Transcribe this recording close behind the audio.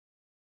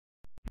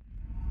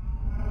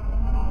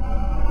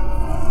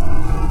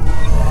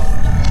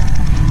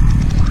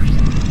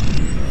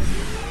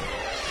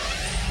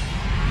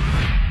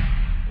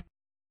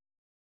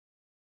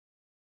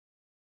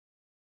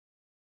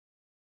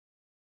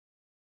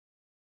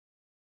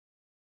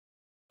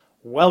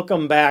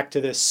Welcome back to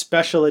this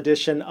special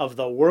edition of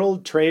the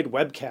World Trade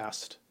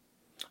Webcast.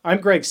 I'm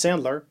Greg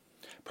Sandler,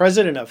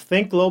 president of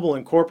ThinkGlobal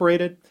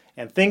Incorporated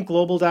and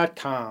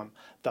ThinkGlobal.com,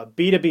 the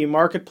B2B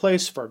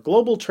marketplace for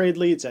global trade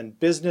leads and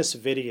business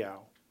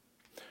video.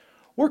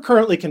 We're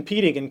currently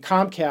competing in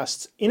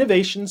Comcast's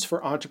Innovations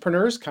for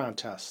Entrepreneurs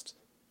contest,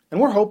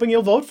 and we're hoping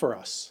you'll vote for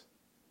us.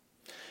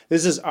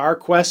 This is our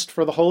quest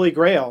for the Holy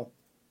Grail,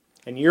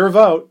 and your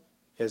vote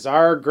is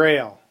our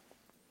grail.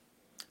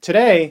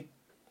 Today,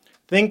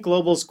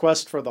 ThinkGlobal's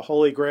quest for the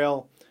Holy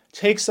Grail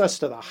takes us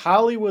to the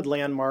Hollywood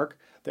landmark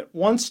that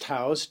once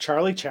housed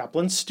Charlie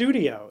Chaplin's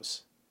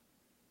studios.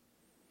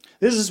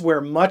 This is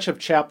where much of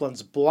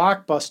Chaplin's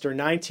blockbuster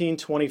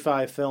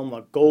 1925 film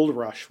The Gold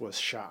Rush was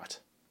shot.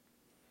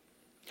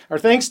 Our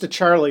thanks to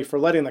Charlie for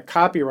letting the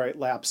copyright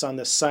lapse on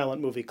this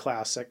silent movie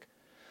classic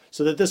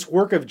so that this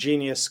work of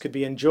genius could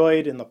be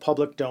enjoyed in the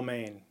public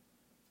domain.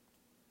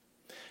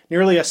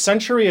 Nearly a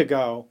century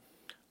ago,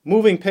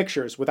 moving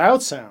pictures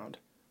without sound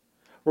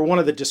were one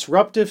of the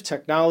disruptive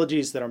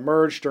technologies that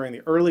emerged during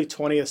the early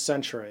 20th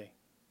century.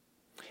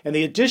 And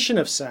the addition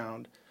of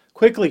sound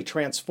quickly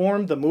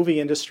transformed the movie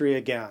industry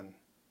again.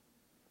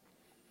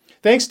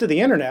 Thanks to the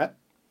internet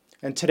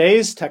and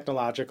today's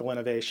technological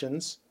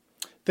innovations,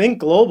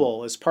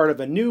 ThinkGlobal is part of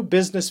a new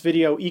business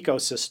video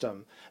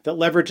ecosystem that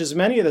leverages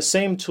many of the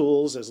same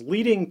tools as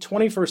leading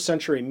 21st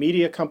century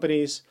media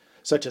companies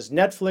such as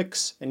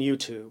Netflix and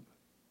YouTube.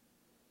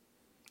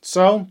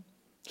 So,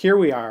 here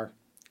we are,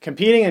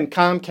 competing in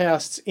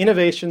Comcast's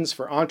Innovations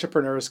for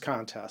Entrepreneurs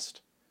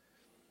contest.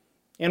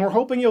 And we're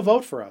hoping you'll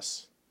vote for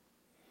us.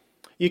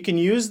 You can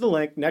use the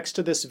link next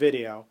to this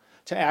video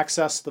to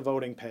access the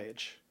voting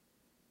page.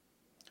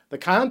 The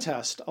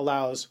contest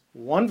allows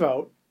one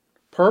vote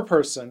per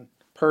person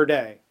per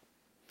day.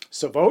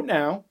 So vote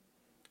now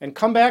and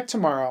come back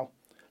tomorrow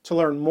to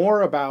learn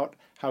more about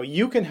how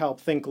you can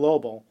help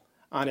ThinkGlobal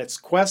on its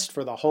quest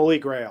for the Holy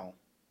Grail.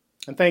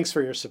 And thanks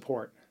for your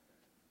support.